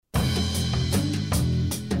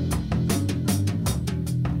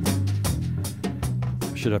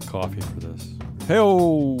should have coffee for this.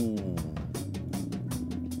 Hey-oh!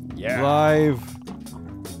 Yeah. Live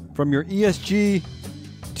from your ESG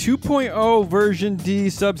 2.0 version D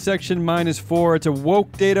subsection -4. It's a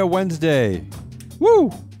Woke Data Wednesday.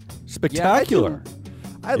 Woo! Spectacular.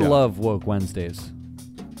 I love Woke Wednesdays.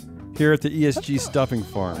 Here at the ESG Stuffing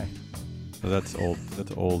Farm. Oh, that's old.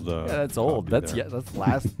 That's old. Yeah, that's old. That's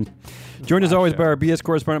last. Joined as last always show. by our BS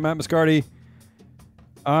correspondent, Matt Moscardi.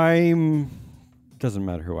 Doesn't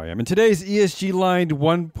matter who I am. In today's ESG lined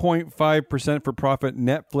 1.5% for profit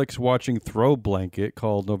Netflix watching throw blanket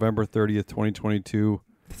called November 30th, 2022.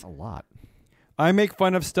 That's a lot. I make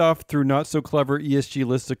fun of stuff through not so clever ESG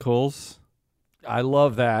listicles. I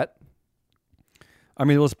love that. I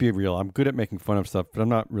mean, let's be real. I'm good at making fun of stuff, but I'm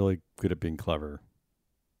not really good at being clever.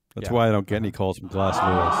 That's why I don't get any calls from Glass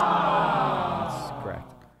Lewis. That's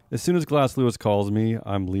correct. As soon as Glass Lewis calls me,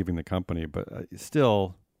 I'm leaving the company. But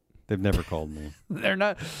still, they've never called me. They're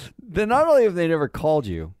not only have they never called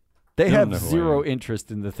you, they don't know have who I zero am.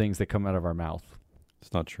 interest in the things that come out of our mouth.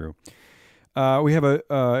 It's not true. We have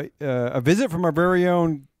a visit from our very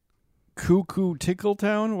own Cuckoo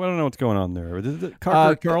Tinkletown. Well, I don't know what's going on there. Is it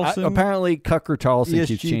Cucker Carlson? Apparently, Cucker Carlson ESG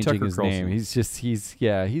keeps changing Tucker his Carlson. name.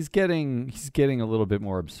 He's getting a little bit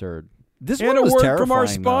more absurd. This And one a was word terrifying, from our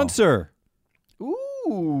though. sponsor.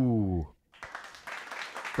 Ooh,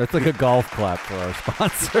 that's like a golf clap for our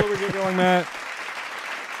sponsor. Before we get going, Matt,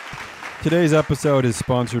 today's episode is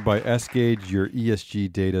sponsored by S-Gage, your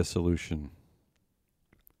ESG data solution,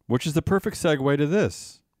 which is the perfect segue to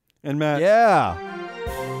this. And Matt, Yeah,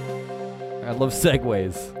 I love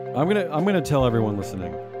segues. I'm gonna tell everyone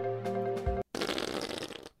listening.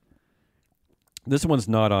 This one's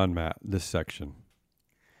not on Matt. This section.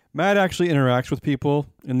 Matt actually interacts with people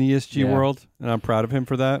in the ESG world, and I'm proud of him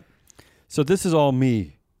for that. So this is all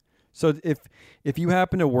me. So if you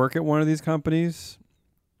happen to work at one of these companies,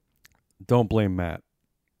 don't blame Matt.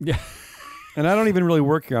 Yeah. And I don't even really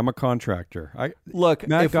work here. I'm a contractor. Look,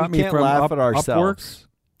 Matt if got we me can't from laugh at Upwork. ourselves,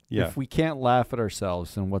 Yeah. if we can't laugh at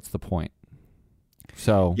ourselves, then what's the point?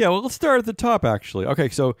 So Yeah, well, let's start at the top, actually. Okay,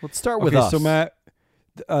 so let's start with okay, us. so Matt,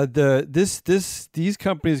 these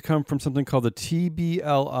companies come from something called the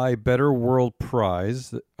TBLI Better World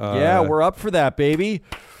Prize. Yeah, we're up for that, baby.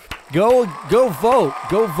 Go vote.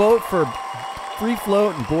 Go vote for Free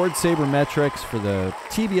Float and Board Sabermetrics for the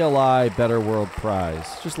TBLI Better World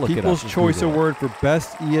Prize. Just look People's it up. Just Choice Google it. Award for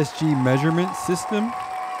Best ESG Measurement System.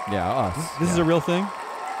 Yeah, us. This is a real thing.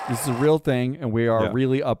 This is a real thing, and we are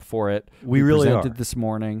really up for it. We really presented are. this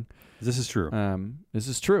morning. This is true. This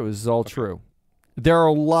is true. This is all true. There are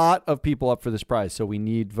a lot of people up for this prize, so we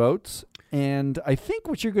need votes. And I think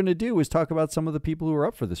what you're going to do is talk about some of the people who are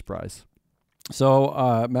up for this prize.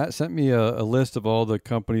 So Matt sent me a list of all the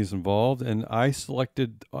companies involved, and I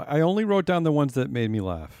only wrote down the ones that made me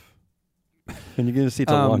laugh. And you're going to see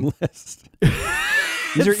it's a long list.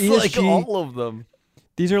 These are It's ESG. like all of them.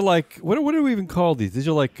 These are like, what do we even call these? These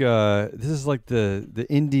are like, this is like the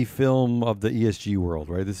indie film of the ESG world,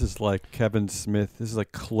 right? This is like Kevin Smith. This is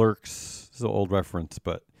like Clerks. This is an old reference,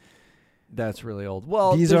 but. That's really old.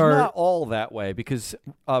 Well, These there's are- not all that way because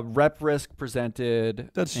Rep Risk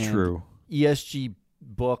presented. That's and true. ESG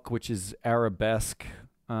book, which is Arabesque.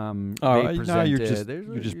 They Now presented. you're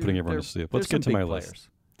There's- just putting everyone to sleep. Let's there's get to some my big list. players.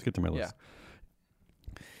 Let's get to my Yeah. list.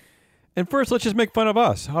 And first, let's just make fun of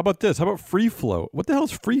us. How about this? How about Free Float? What the hell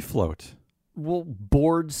is Free Float? Well,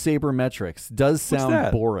 Board Sabermetrics does What's sound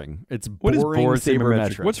that? boring. It's What is boring board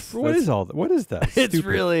sabermetrics. What is all that? What is that? It's Stupid.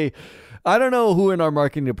 really, I don't know who in our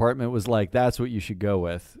marketing department was like, that's what you should go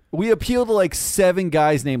with. We appeal to like 7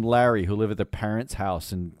 guys named Larry who live at their parents'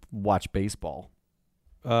 house and watch baseball.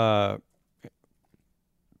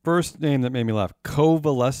 First name that made me laugh.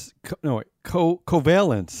 Covalence. That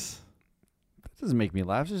doesn't make me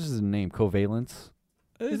laugh. This is a name, covalence.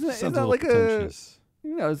 Isn't that Sounds a little like a- pretentious.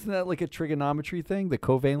 Isn't that like a trigonometry thing, the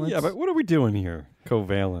covalence? Yeah, but what are we doing here?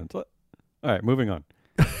 Covalent. All right, moving on.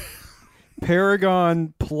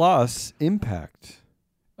 Paragon Plus Impact.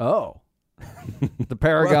 Oh. The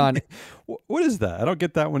Paragon. What is that? I don't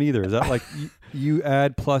get that one either. Is that like you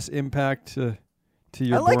add plus impact to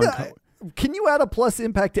your I like boring that. Can you add a plus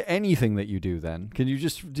impact to anything that you do then? Can you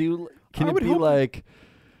just do, can I it would be hope- like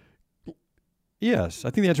Yes, I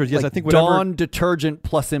think the answer is yes. like I think whatever. Dawn detergent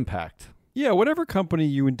plus impact? Yeah, whatever company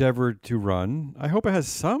you endeavor to run, I hope it has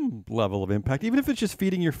some level of impact, even if it's just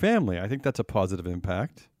feeding your family. I think that's a positive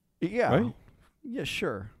impact. Yeah. Right? Yeah,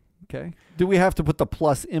 sure. Okay. Do we have to put the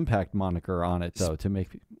plus impact moniker on it though to make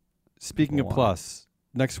Speaking of Go on. plus,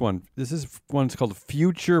 next one. One's called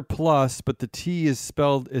Future Plus, but the T is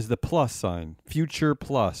spelled is the plus sign. Future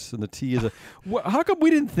Plus, and the T is a. How come we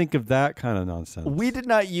didn't think of that kind of nonsense? We did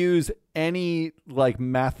not use any like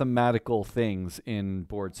mathematical things in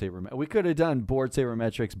board saber. We could have done board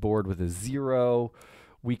sabermetrics board with a 0.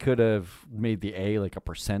 We could have made the A like a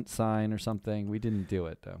 % sign or something. We didn't do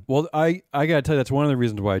it though. Well, I gotta tell you, that's one of the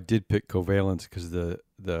reasons why I did pick covalence, because the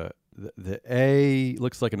A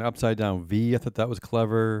looks like an upside down V. I thought that was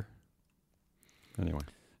clever. Anyway,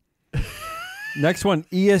 next one,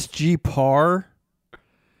 ESG par.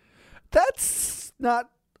 That's not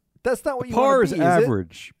what you Par want is to be,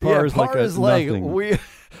 average. Is it? Par is par like is like nothing.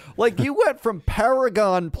 like you went from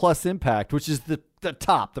Paragon plus Impact, which is the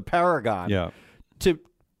top, the Paragon, Yeah. to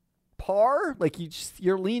par. Like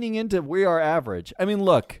you're leaning into we are average. I mean,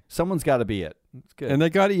 look, someone's got to be it. It's good. And they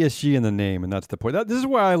got ESG in the name, and that's the point. This is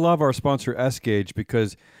why I love our sponsor, S-Gauge,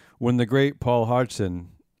 because when the great Paul Hodgson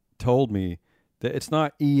told me that it's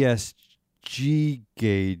not ESG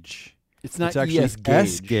gauge, it's not actually ES-Gauge.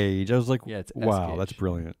 S-Gauge. I was like, Yeah, it's wow, S-Gauge. that's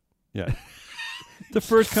brilliant. Yeah. The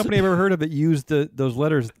first company I've ever heard of that used those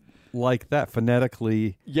letters like that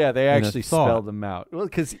phonetically. Yeah, they in a actually thought. spelled them out. Well,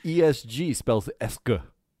 because ESG spells ESG.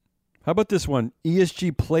 How about this one?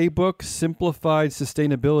 ESG Playbook Simplified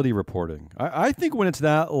Sustainability Reporting. I think when it's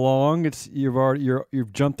that long,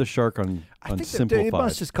 you've jumped the shark on I think simplified. they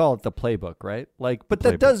must just call it the playbook, right? Like, but Playbook.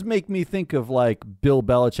 that does make me think of like Bill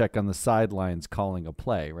Belichick on the sidelines calling a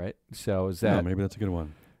play, right? So is that maybe that's a good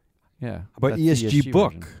one. yeah? How about that's the ESG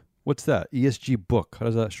Book? version. What's that? ESG Book. How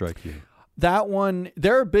does that strike you? That one,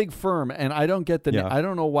 they're a big firm, and I don't get the. Yeah. I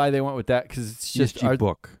don't know why they went with that because it's just ESG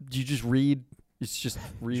Book. Do you just read? It's just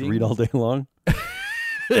reading. You read all day long?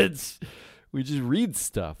 We just read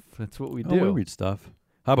stuff. That's what we Oh, do. we read stuff.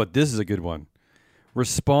 How about this is a good one?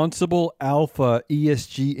 Responsible Alpha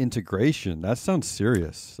ESG Integration. That sounds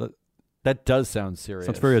serious. That does sound serious.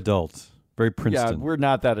 Sounds very adult. Very Princeton. Yeah, we're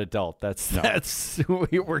not that adult. That's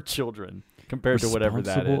we're children compared to whatever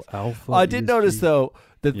that is. Responsible Alpha I did ESG. notice though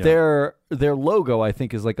that Yeah. their logo I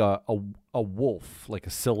think is like a wolf, like a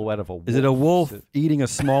silhouette of a wolf. Is it a wolf eating a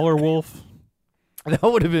smaller wolf? That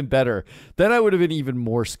would have been better. Then I would have been even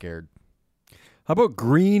more scared. How about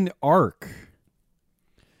Green Arc?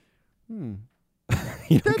 You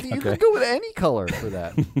Okay. could go with any color for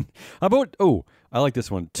that. How about, I like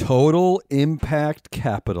this one. Total Impact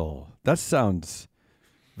Capital. That sounds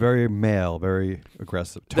very male, very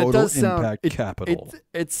aggressive. Total That does sound, Impact Capital.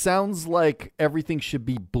 It sounds like everything should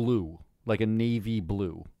be blue, like a navy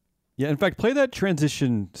blue. Yeah, in fact, play that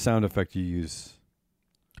transition sound effect you use.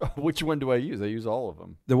 Which one do I use? I use all of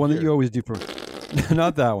them. The one that Here. you always do for...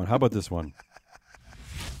 Not that one. How about this one?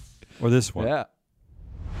 Or this one? Yeah.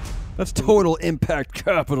 That's Total Impact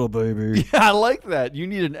Capital, baby. Yeah, I like that. You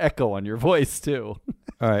need an echo on your voice, too.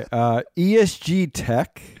 All right. ESG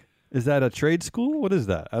Tech. Is that a trade school? What is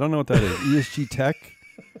that? I don't know what that is. ESG Tech?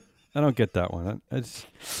 I don't get that one. It's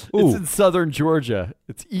in southern Georgia.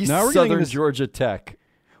 It's East Now we're getting Southern this- Georgia Tech.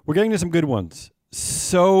 We're getting to some good ones.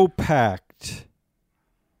 So Packed.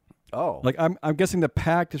 Oh. Like I'm guessing the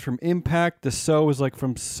pact is from impact. The so is like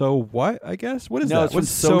from so what? I guess. What is No, that? it's from What's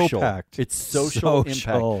social. So packed? It's social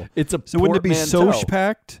impact. It's a So wouldn't it be portmanteau. Soch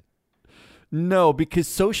packed? No, because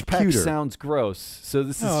Soch packed Cuter. sounds gross. So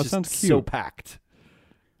this No, it is sounds just cute. so packed.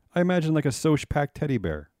 I imagine like a Soch packed teddy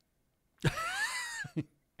bear.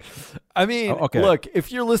 I mean, Oh, okay. look,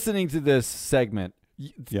 if you're listening to this segment,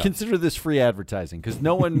 Yeah. consider this free advertising because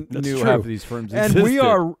no one That's knew true. half of these firms And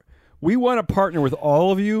existed. we want to partner with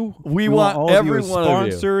all of you. We want all every of you as one of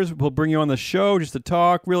you. sponsors. We'll bring you on the show just to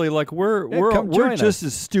talk. Really, like come we're join just us.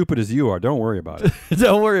 as stupid as you are. Don't worry about it.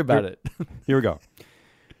 Don't worry about it. Here we go.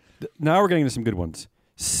 Now we're getting to some good ones.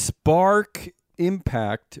 Spark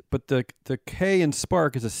Impact, but the K in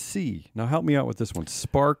Spark is a C. Now help me out with this one.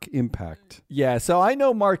 Spark Impact. Yeah, so I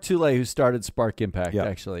know Mark Toulay who started Spark Impact Yeah.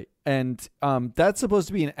 actually, and that's supposed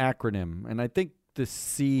to be an acronym, and I think the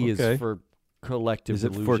C Okay. is for collective. Is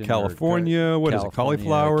it delusion for or California? What is it? California,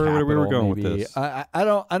 Cauliflower? Where we were capital, going with maybe. this?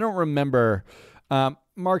 I don't remember.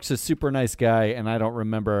 Mark's a super nice guy, and I don't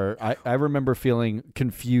remember. I remember feeling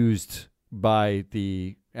confused by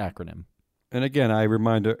the acronym. And again, I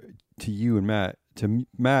remind to you and Matt,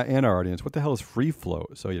 Matt and our audience, what the hell is free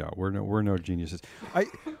float? So we're no geniuses.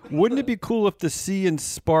 Wouldn't it be cool if the C in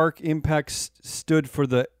Spark Impact stood for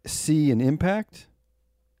the C in Impact?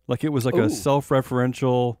 Like it was like Ooh. a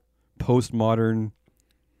self-referential, postmodern.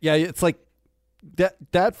 Yeah, it's like that.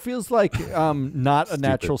 That feels like not a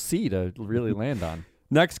natural C to really land on.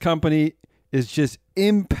 Next company is just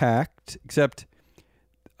Impact, except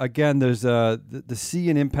again, there's the C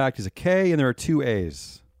in Impact is a K, and there are two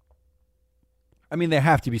A's. I mean, they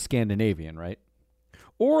have to be Scandinavian, right?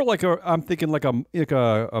 Or I'm thinking like a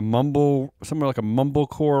mumble, somewhere like a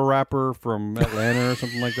mumblecore rapper from Atlanta or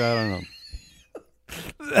something like that. I don't know.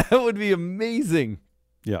 That would be amazing.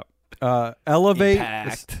 Yeah. Elevate.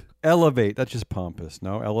 Impact. Elevate. That's just pompous.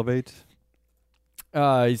 No, elevate.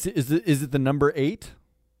 Is it the number 8?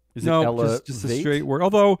 Is No, it just a straight word.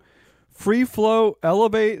 Although free flow,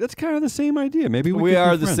 elevate, that's kind of the same idea. Maybe we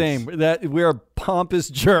are be the friends. same. That we are pompous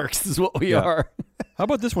jerks is what we are. How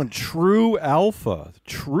about this one? True Alpha.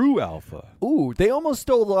 True Alpha. Ooh, they almost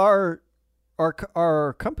stole our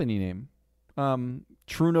company name.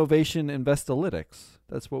 True Novation Investalytics.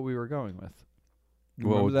 That's what we were going with.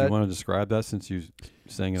 Well, do you want to describe that since you're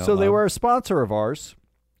saying it out So they loud? were a sponsor of ours.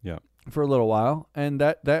 Yeah. For a little while, and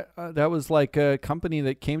that was like a company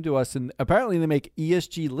that came to us, and apparently they make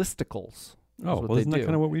ESG listicles. Oh, well, isn't that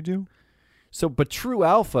kind of what we do? So, but True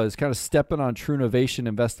Alpha is kind of stepping on True Novation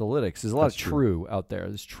Investalytics. There's a lot That's of true out there.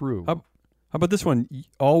 There's true. How about this one?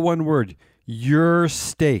 All one word. Your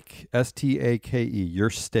steak. STAKE. Your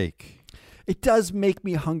steak. It does make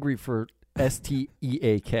me hungry for STEAK.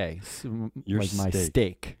 Your like my steak.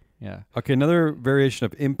 steak. Yeah. Okay, another variation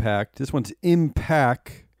of impact. This one's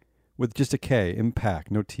impact with just a K.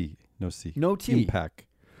 Impact. No T. No C. No T. Impact.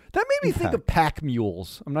 That made me think Impact. of pack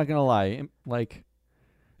mules. I'm not gonna lie. Like,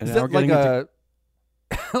 And is now that we're like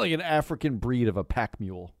getting like an African breed of a pack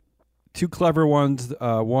mule? two clever ones.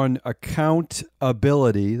 One,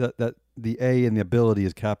 accountability. That the A in the ability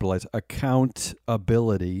is capitalized.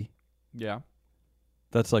 Accountability. Yeah.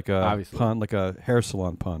 That's like a Obviously. pun, like a hair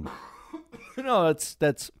salon pun. No,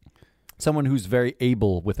 that's someone who's very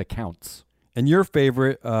able with accounts. And your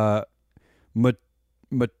favorite,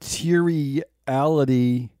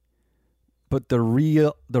 materiality, but the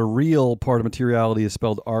real part of materiality is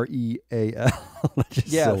spelled REAL. That's just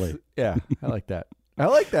silly. Yeah, I like that. I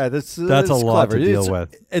like that. That's a that's lot clever. to deal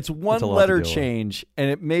with. It's one That's a lot to letter deal with. change, and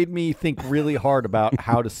it made me think really hard about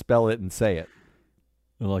how to spell it and say it.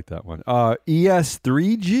 I like that one.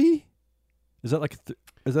 ES3G? Is that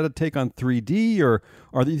is that a take on 3D, or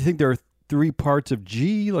do you think there are 3 parts of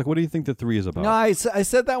G? Like, what do you think the 3 is about? No, I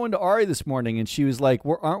said that one to Ari this morning, and she was like,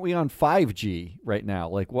 "Aren't we on 5G right now?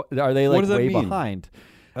 Like, what are they like What does that way mean? behind?"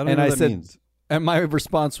 I don't and know I what that said- means. And my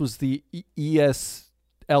response was the ESLTEG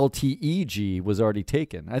was already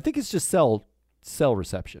taken. I think it's just cell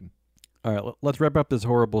reception. All right, let's wrap up this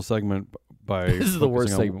horrible segment by This is the worst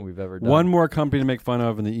focusing on segment we've ever done. one more company to make fun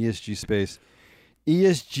of in the ESG space.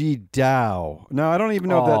 ESG DAO. Now, I don't even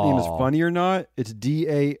know if that name is Aw. funny or not. It's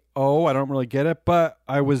DAO. I don't really get it, but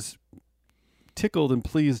I was tickled and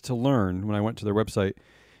pleased to learn when I went to their website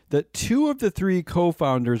that 2 of the 3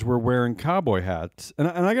 co-founders were wearing cowboy hats. And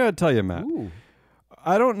I got to tell you, Matt, Ooh.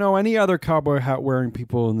 I don't know any other cowboy hat wearing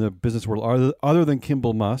people in the business world other than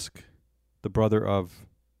Kimball Musk, the brother of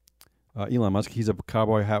Elon Musk. He's a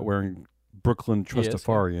cowboy hat wearing Brooklyn He is, yeah.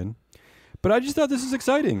 Trustafarian. But I just thought this is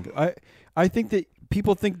exciting. I think that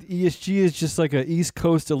people think ESG is just like a East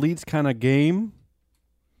Coast elites kind of game,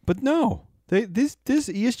 but no. This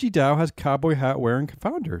ESG DAO has cowboy hat wearing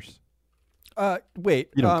founders. Wait.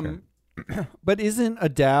 You don't But isn't a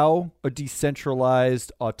DAO a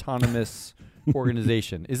decentralized autonomous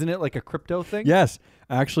organization? Isn't it like a crypto thing? Yes,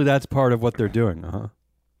 actually, that's part of what they're doing. Uh-huh.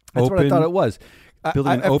 That's what I thought it was.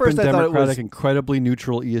 Building an at open, first I thought it democratic, was. incredibly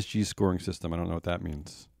neutral ESG scoring system. I don't know what that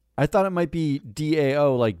means. I thought it might be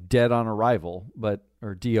DAO, like dead on arrival,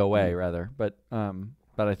 or DOA rather. But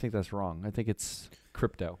I think that's wrong. I think it's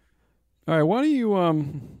crypto. All right, why don't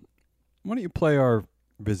you play our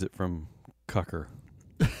visit from Cucker?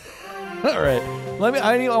 All right.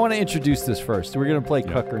 I want to introduce this first. We're going to play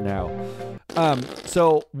Cucker now.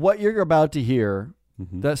 So what you're about to hear.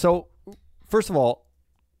 Mhm. So first of all,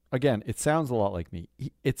 again, it sounds a lot like me.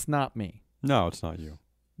 It's not me. No, it's not you.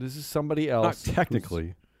 This is somebody Not else.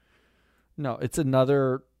 technically. No, it's a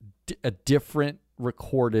different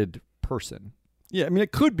recorded person. Yeah, I mean,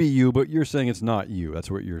 it could be you, but you're saying it's not you. That's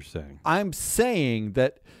what you're saying. I'm saying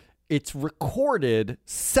that it's recorded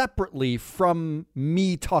separately from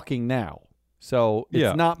me talking now. So it's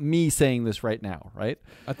Yeah. not me saying this right now, right?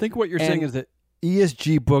 I think what you're saying is that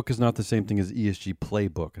ESG book is not the same thing as ESG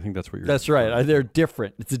playbook. I think that's what you're That's right. They're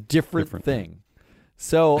different. It's a different Different. thing.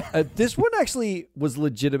 So this one actually was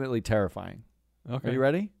legitimately terrifying. Okay. Are you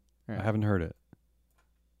ready? I haven't heard it.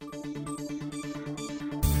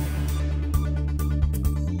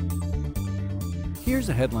 Here's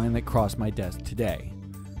a headline that crossed my desk today.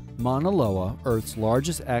 Mauna Loa, Earth's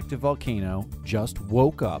largest active volcano, just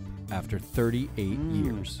woke up after 38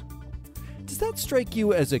 years. Does that strike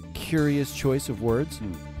you as a curious choice of words?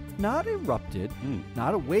 Not erupted,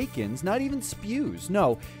 not awakens, not even spews.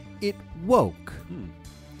 No, It woke.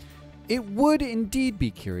 It would indeed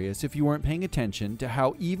be curious if you weren't paying attention to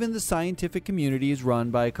how even the scientific community is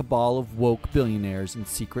run by a cabal of woke billionaires and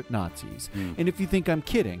secret Nazis. And if you think I'm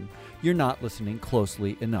kidding, you're not listening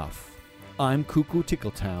closely enough. I'm Cuckoo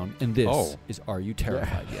Tickletown, and this is Are You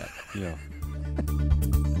Terrified Yet? Yeah.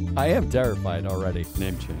 I am terrified already.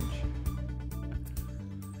 Name change.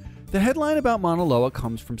 The headline about Mauna Loa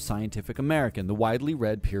comes from Scientific American, the widely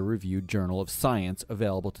read peer-reviewed journal of science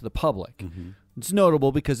available to the public. It's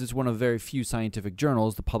notable because it's one of very few scientific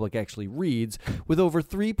journals the public actually reads, with over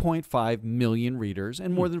 3.5 million readers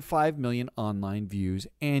and more than 5 million online views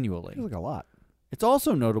annually. Feels like a lot. It's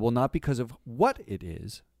also notable not because of what it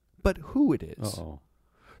is, but who it is. Uh-oh.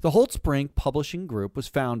 The Holtzbrinck Publishing Group was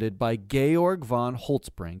founded by Georg von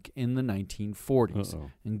Holtzbrinck in the 1940s.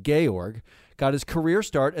 And Georg got his career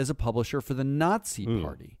start as a publisher for the Nazi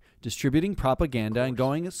Party, distributing propaganda and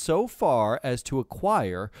going so far as to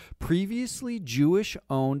acquire previously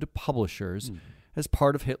Jewish-owned publishers as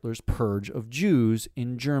part of Hitler's purge of Jews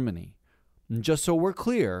in Germany. And just so we're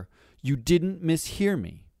clear, you didn't mishear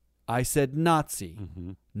me. I said Nazi.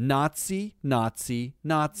 Nazi, Nazi,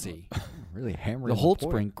 Nazi. Really hammering The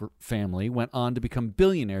Holtzbrinck family went on to become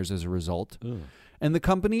billionaires as a result, and the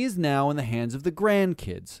company is now in the hands of the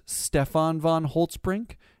grandkids, Stefan von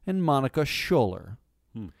Holtzbrinck and Monica Scholler.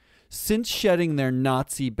 Since shedding their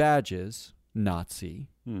Nazi badges, the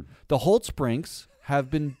Holtzbrincks have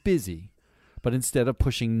been busy, but instead of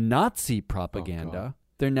pushing Nazi propaganda,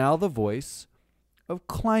 they're now the voice of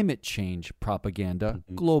climate change propaganda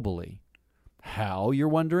globally. How, you're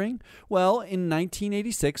wondering? Well, in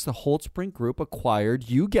 1986, the Holtzbrinck Group acquired,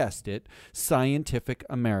 you guessed it, Scientific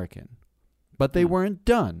American. But they weren't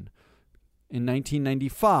done. In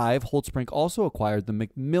 1995, Holtzbrinck also acquired the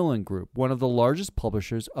Macmillan Group, one of the largest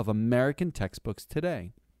publishers of American textbooks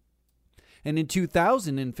today. And in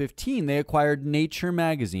 2015, they acquired Nature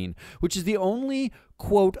magazine, which is the only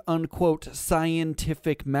quote-unquote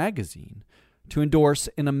scientific magazine to endorse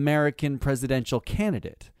an American presidential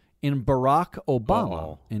candidate in Barack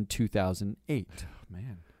Obama in 2008.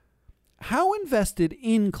 Man. How invested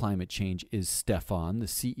in climate change is Stefan, the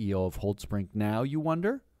CEO of Holtzbrinck now, you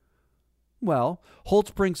wonder? Well,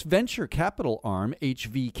 Holtzbrinck's venture capital arm,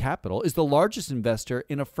 HV Capital, is the largest investor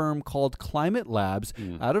in a firm called Climate Labs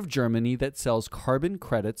out of Germany that sells carbon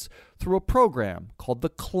credits through a program called the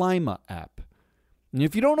Klima app. And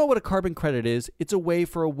if you don't know what a carbon credit is, it's a way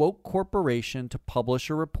for a woke corporation to publish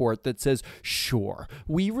a report that says, sure,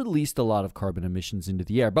 we released a lot of carbon emissions into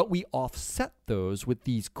the air, but we offset those with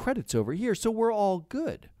these credits over here, so we're all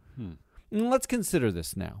good. And let's consider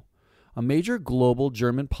this now. A major global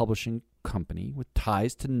German publishing company with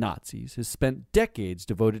ties to Nazis has spent decades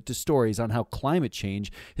devoted to stories on how climate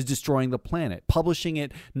change is destroying the planet, publishing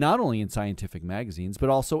it not only in scientific magazines, but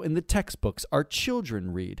also in the textbooks our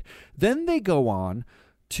children read. Then they go on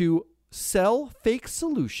to sell fake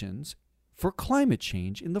solutions for climate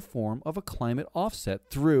change in the form of a climate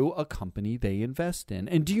offset through a company they invest in.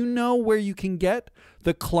 And do you know where you can get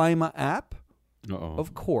the Klima app?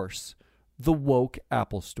 Of course, the woke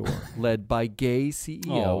Apple Store, led by gay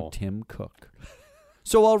CEO Tim Cook.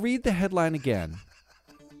 So I'll read the headline again.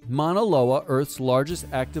 Mauna Loa, Earth's largest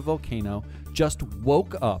active volcano, just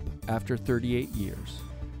woke up after 38 years.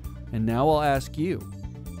 And now I'll ask you,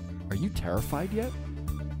 are you terrified yet?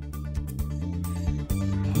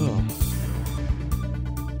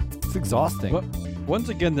 It's exhausting. Well, once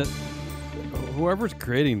again, that whoever's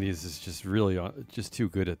creating these is just really just too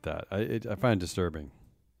good at that. I find it disturbing.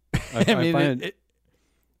 I find it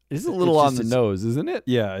is a little on the nose, isn't it?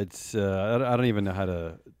 Yeah, it's. I don't even know how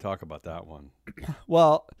to talk about that one.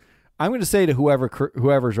 Well, I'm going to say to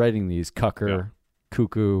whoever's writing these, Cucker,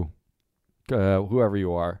 Cuckoo, whoever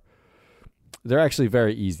you are, they're actually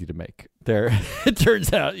very easy to make. It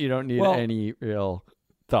turns out you don't need any real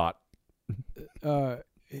thought.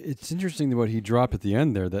 It's interesting what he dropped at the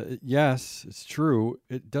end there. That yes, it's true.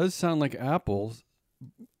 It does sound like Apple's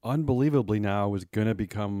unbelievably now is going to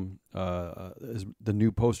become is the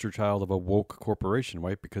new poster child of a woke corporation,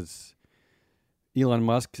 right? Because Elon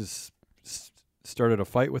Musk has started a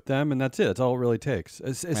fight with them, and that's it. That's all it really takes.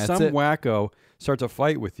 As some wacko starts a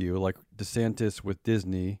fight with you, like DeSantis with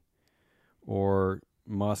Disney or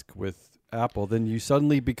Musk with Apple, then you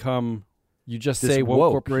suddenly become you just say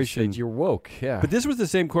woke corporation. You said you're woke, yeah. But this was the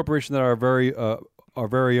same corporation that our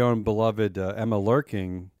very own beloved Emma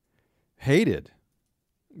Lurking hated.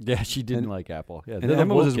 Yeah, she didn't like Apple. Yeah, and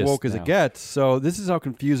Emma was as woke as it gets. So this is how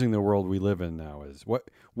confusing the world we live in now is.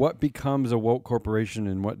 What becomes a woke corporation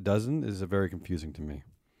and what doesn't is very confusing to me.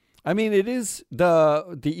 I mean, it is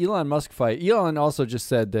the Elon Musk fight. Elon also just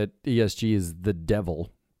said that ESG is the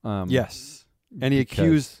devil. Yes, and he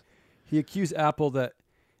because- accused Apple that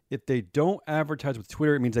if they don't advertise with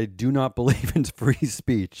Twitter, it means they do not believe in free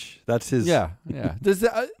speech. That's his. Yeah. This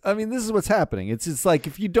is what's happening. It's like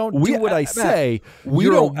if you don't We- do what I Matt, say, We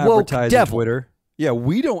you're don't a woke advertise devil. on Twitter. Yeah,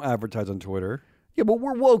 we don't advertise on Twitter. Yeah, but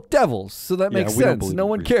we're woke devils, so that Yeah, makes we don't sense. believe No in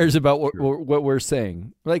one free cares about what Sure. what we're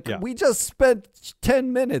saying. Like Yeah. we just spent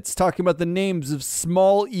 10 minutes talking about the names of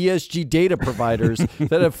small ESG data providers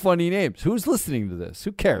that have funny names. Who's listening to this?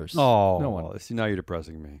 Who cares? Oh, no one. See, now you're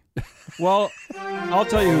depressing me. Well, I'll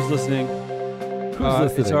tell you who's listening.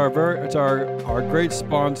 Who's It's listening? our great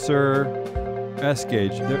sponsor,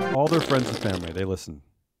 S-Gage. All their friends and family. They listen.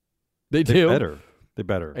 They They do. better.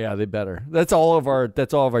 Yeah, they better. That's all of our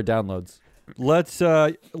downloads. Let's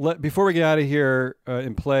before we get out of here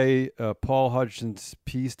and play Paul Hodgson's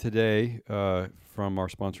piece today from our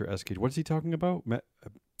sponsor S-Gage. What is he talking about?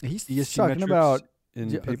 He's ESG talking metrics about in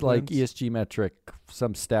Yeah, pay like plans? ESG metric,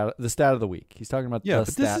 the stat of the week. He's talking about Yeah, the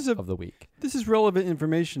but this stat is a- of the week. This is relevant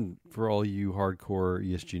information for all you hardcore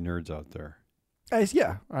ESG nerds out there. Guys,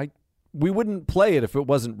 yeah, we wouldn't play it if it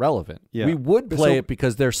wasn't relevant. Yeah. We would play So- it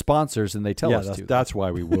because they're sponsors and they tell us to. That's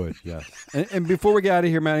why we would. Yes. And before we get out of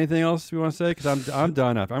here, Matt, anything else we want to say? Because I'm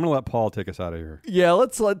done. I'm going to let Paul take us out of here. Yeah,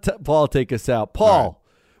 let's let Paul take us out. Paul,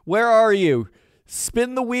 where are you?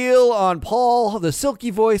 Spin the wheel on Paul, the silky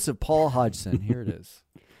voice of Paul Hodgson. Here it is.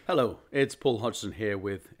 Hello, it's Paul Hodgson here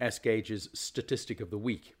with S-Gage's Statistic of the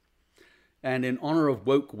Week. And in honor of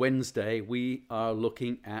Woke Wednesday, we are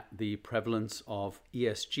looking at the prevalence of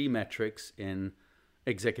ESG metrics in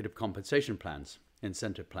executive compensation plans,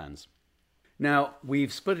 incentive plans. Now,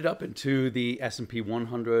 we've split it up into the S&P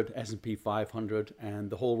 100, S&P 500, and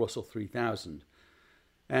the whole Russell 3000.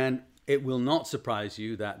 And it will not surprise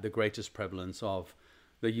you that the greatest prevalence of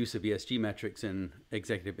the use of ESG metrics in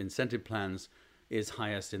executive incentive plans is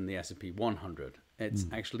highest in the S&P 100. It's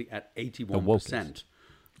actually at 81%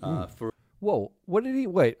 for Whoa, what did he?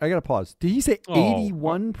 Wait, I got to pause. Did he say Oh.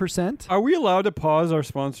 81%? Are we allowed to pause our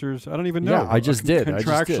sponsors? I don't even know. Yeah, I just did. I Contractually,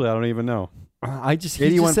 just did. I don't even know. He just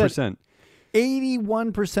said 81%.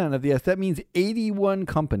 81% of the that means 81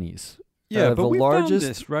 companies. Yeah, but the we largest found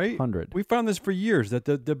this, right? 100. We found this for years, that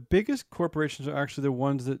the biggest corporations are actually the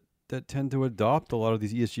ones that tend to adopt a lot of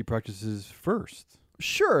these ESG practices first.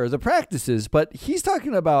 Sure, the practices, but he's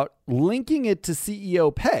talking about linking it to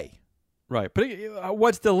CEO pay. Right, but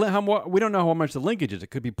what's the we don't know how much the linkage is. It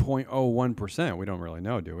could be 0.01%. We don't really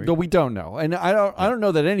know, do we? No, we don't know, and I don't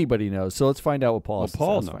know that anybody knows. So let's find out what Paul. Well, has to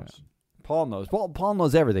Paul say. Let's find knows. out. Paul knows. Paul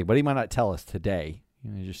knows everything, but he might not tell us today.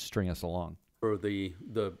 He just string us along. the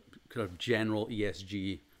kind of general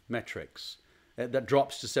ESG metrics. That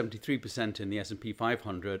drops to 73% in the S&P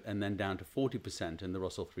 500 and then down to 40% in the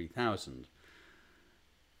Russell 3000.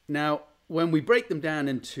 Now, when we break them down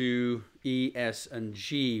into E, S, and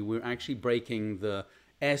G, we're actually breaking the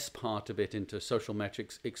S part of it into social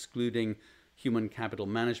metrics, excluding human capital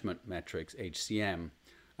management metrics, HCM,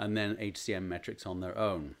 and then HCM metrics on their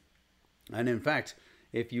own. And in fact,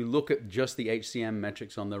 if you look at just the HCM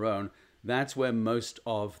metrics on their own, that's where most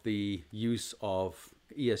of the use of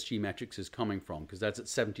ESG metrics is coming from, because that's at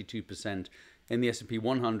 72% in the S&P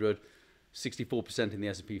 100, 64% in the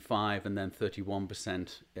S&P 5, and then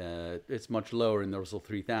 31%. It's much lower in the Russell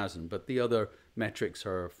 3000, but the other metrics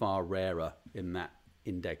are far rarer in that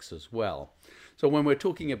index as well. So when we're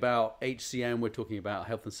talking about HCM, we're talking about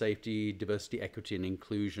health and safety, diversity, equity, and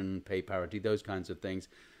inclusion, pay parity, those kinds of things.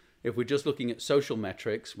 If we're just looking at social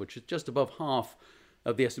metrics, which is just above half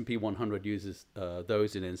of the S&P 100 uses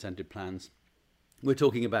those in incentive plans, we're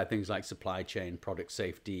talking about things like supply chain, product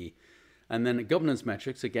safety, and then governance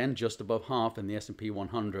metrics, again, just above half in the S&P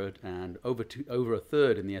 100 and over a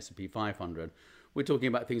third in the S&P 500. We're talking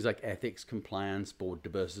about things like ethics, compliance, board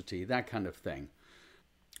diversity, that kind of thing.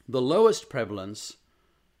 The lowest prevalence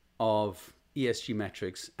of ESG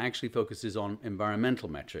metrics actually focuses on environmental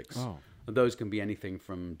metrics. Oh. Those can be anything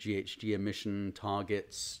from GHG emission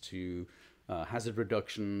targets to hazard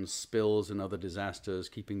reductions, spills and other disasters,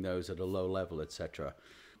 keeping those at a low level, etc.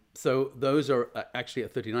 So those are actually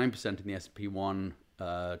at 39% in the S&P 1,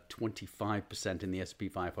 25% in the S&P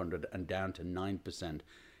 500, and down to 9%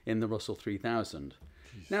 in the Russell 3000.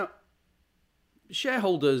 Jeez. Now,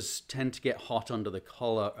 shareholders tend to get hot under the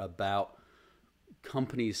collar about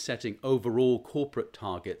companies setting overall corporate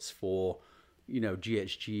targets for,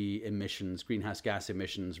 GHG emissions, greenhouse gas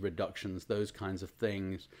emissions, reductions, those kinds of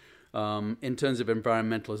things. In terms of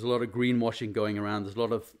environmental, there's a lot of greenwashing going around. There's a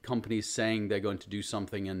lot of companies saying they're going to do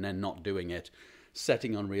something and then not doing it,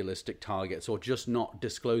 setting unrealistic targets, or just not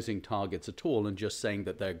disclosing targets at all and just saying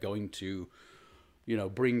that they're going to,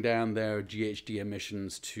 bring down their GHG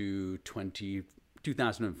emissions to 20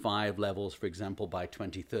 2005 levels, for example, by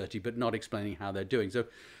 2030, but not explaining how they're doing. So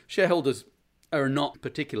shareholders are not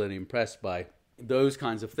particularly impressed by those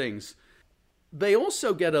kinds of things. They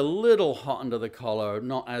also get a little hot under the collar,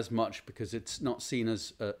 not as much because it's not seen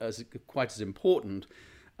as quite as important,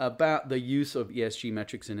 about the use of ESG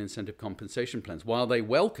metrics in incentive compensation plans. While they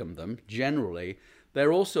welcome them, generally,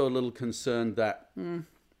 they're also a little concerned that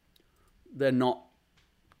they're not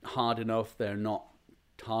hard enough, they're not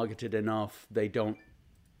targeted enough, they don't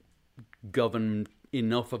govern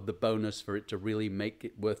enough of the bonus for it to really make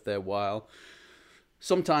it worth their while.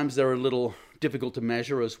 Sometimes they're a little difficult to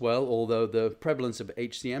measure as well, although the prevalence of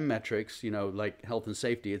HCM metrics, like health and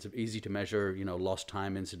safety, it's easy to measure, lost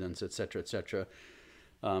time incidents, et cetera,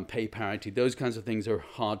 pay parity. Those kinds of things are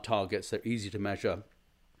hard targets. They're easy to measure.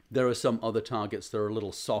 There are some other targets that are a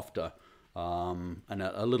little softer and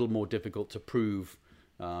a little more difficult to prove,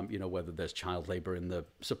 whether there's child labor in the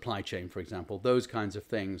supply chain, for example, those kinds of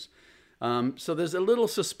things. So there's a little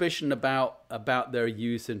suspicion about their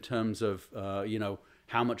use in terms of,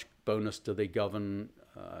 how much bonus do they govern?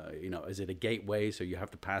 Is it a gateway? So you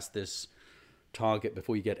have to pass this target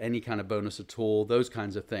before you get any kind of bonus at all, those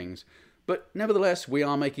kinds of things. But nevertheless, we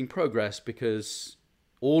are making progress because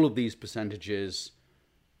all of these percentages,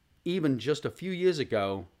 even just a few years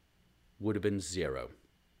ago, would have been zero.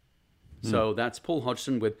 So that's Paul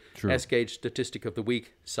Hodgson with S-Gage Statistic of the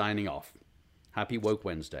Week signing off. Happy Woke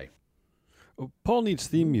Wednesday. Paul needs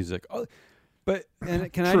theme music.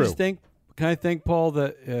 Can I thank Paul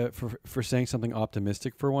that for saying something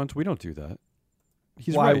optimistic for once? We don't do that.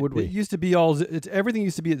 He's Why right. would we? It used to be everything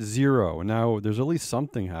used to be at zero, and now there's at least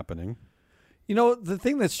something happening. The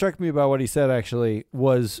thing that struck me about what he said actually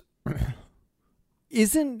was,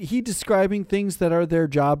 isn't he describing things that are their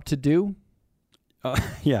job to do?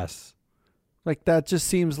 Yes. Like, that just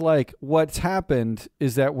seems like what's happened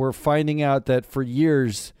is that we're finding out that for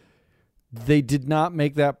years they did not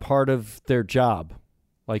make that part of their job.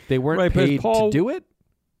 Like, they weren't paid to do it.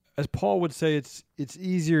 As Paul would say, it's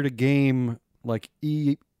easier to game like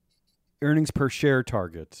earnings per share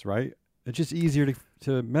targets, right? It's just easier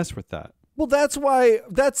to mess with that. Well, that's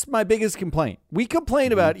my biggest complaint. We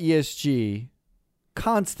complain about ESG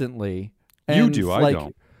constantly. You do, I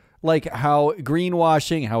don't. Like how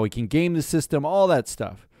greenwashing, how we can game the system, all that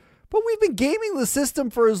stuff. But we've been gaming the system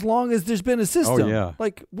for as long as there's been a system. Oh, yeah.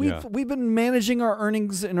 Like we've been managing our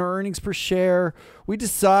earnings and our earnings per share. We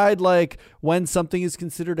decide like when something is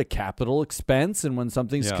considered a capital expense and when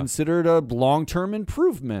something's considered a long-term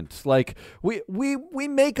improvement. Like we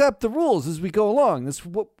make up the rules as we go along. That's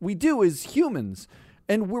what we do as humans.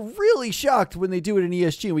 And we're really shocked when they do it in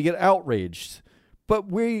ESG and we get outraged. But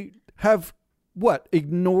we have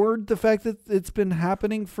ignored the fact that it's been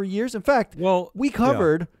happening for years. In fact, we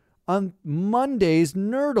covered on Monday's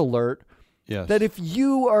Nerd Alert that if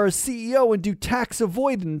you are a CEO and do tax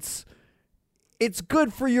avoidance, it's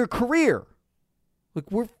good for your career.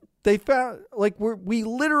 Like we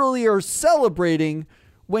literally are celebrating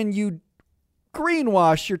when you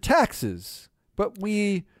greenwash your taxes, but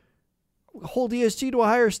we hold ESG to a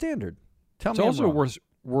higher standard. Tell me I'm wrong. It's also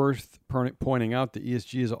worth pointing out that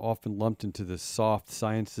ESG is often lumped into the soft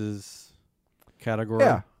sciences category.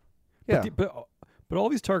 Yeah. But all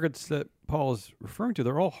these targets that Paul is referring to,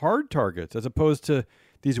 they're all hard targets as opposed to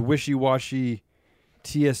these wishy-washy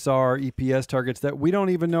TSR, EPS targets that we don't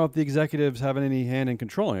even know if the executives have any hand in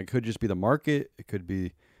controlling. It could just be the market. It could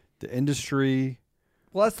be the industry.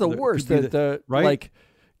 Well, that's the worst. Right? Like,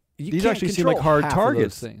 these actually seem like hard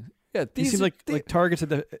targets. Yeah, these seem like targets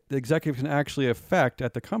that the executive can actually affect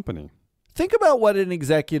at the company. Think about what an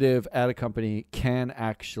executive at a company can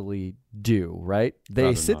actually do, right?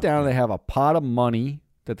 They sit down and they have a pot of money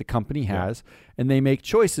that the company has, and they make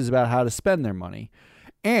choices about how to spend their money.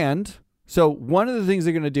 And so one of the things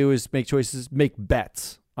they're going to do is make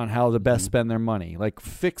bets on how to best spend their money. Like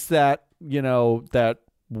fix that, that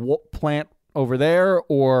plant over there,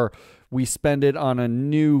 or we spend it on a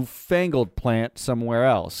new fangled plant somewhere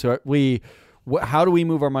else. So how do we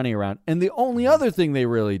move our money around? And the only other thing they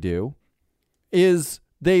really do is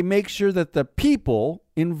they make sure that the people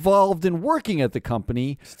involved in working at the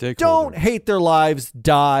company don't hate their lives,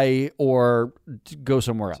 die, or go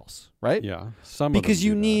somewhere else, right? Yeah. Because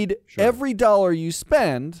you need every dollar you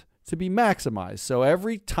spend to be maximized. So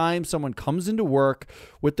every time someone comes into work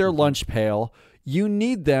with their lunch pail, you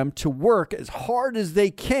need them to work as hard as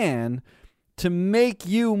they can to make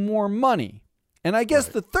you more money. And I guess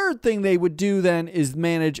the third thing they would do then is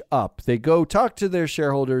manage up. They go talk to their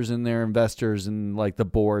shareholders and their investors and like the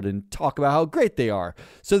board and talk about how great they are.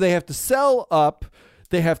 So they have to sell up,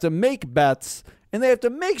 they have to make bets, and they have to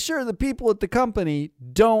make sure the people at the company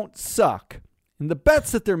don't suck. And the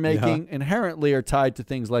bets that they're making inherently are tied to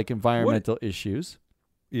things like environmental issues.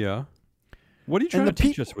 Yeah. What are you trying to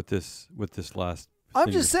teach us with this last? I'm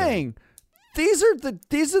just saying, this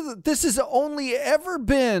has only ever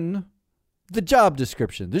been the job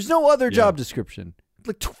description. There's no other job description.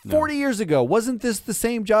 Like 40 years ago, wasn't this the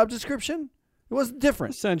same job description? It wasn't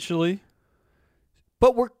different. Essentially.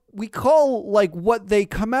 But we call like what they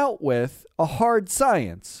come out with a hard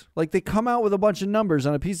science. Like they come out with a bunch of numbers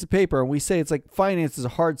on a piece of paper and we say it's like finance is a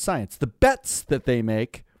hard science. The bets that they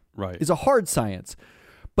make is a hard science.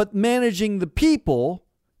 But managing the people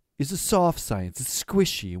is a soft science. It's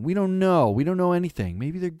squishy. And we don't know. We don't know anything.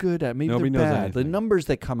 Maybe they're good at it. Maybe they're bad. The numbers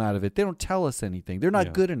that come out of it, they don't tell us anything. They're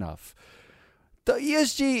not good enough. The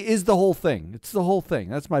ESG is the whole thing. It's the whole thing.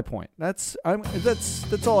 That's my point. That's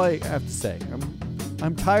all I have to say.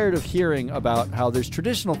 I'm tired of hearing about how there's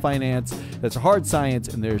traditional finance that's a hard science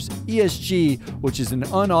and there's ESG, which is an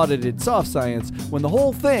unaudited soft science, when the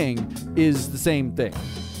whole thing is the same thing.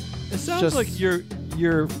 It sounds like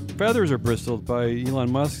your feathers are bristled by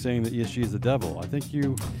Elon Musk saying that ESG is the devil.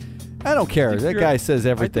 I don't care. That guy says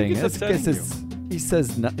everything. He says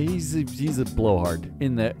he's a blowhard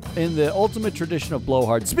in the ultimate tradition of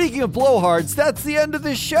blowhard. Speaking of blowhards, that's the end of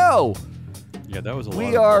this show. Yeah, that was a lot.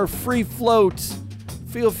 We are free float.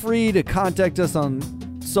 Feel free to contact us on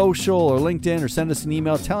social or LinkedIn or send us an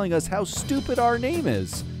email telling us how stupid our name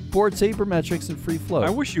is. Board Sabermetrics and Free Float. I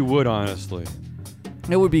wish you would, honestly.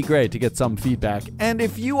 It would be great to get some feedback. And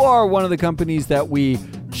if you are one of the companies that we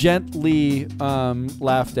gently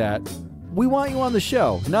laughed at, we want you on the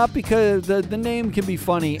show. Not because the name can be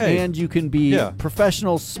funny and you can be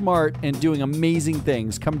professional, smart, and doing amazing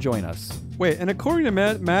things. Come join us. Wait, and according to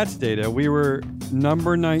Matt's data, we were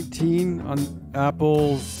number 19 on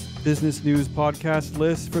Apple's Business News podcast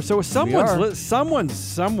list. Someone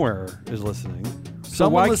somewhere is listening. So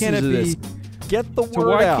why can't it be? Get the word out. So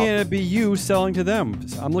why can't it be you selling to them?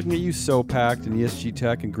 I'm looking at you, SoPact and ESG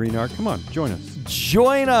Tech and Green Arc. Come on, join us.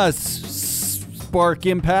 Join us, Spark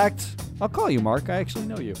Impact. I'll call you, Mark. I actually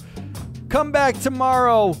know you. Come back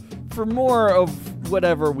tomorrow for more of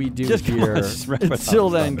whatever we do here. Until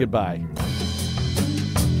then, goodbye.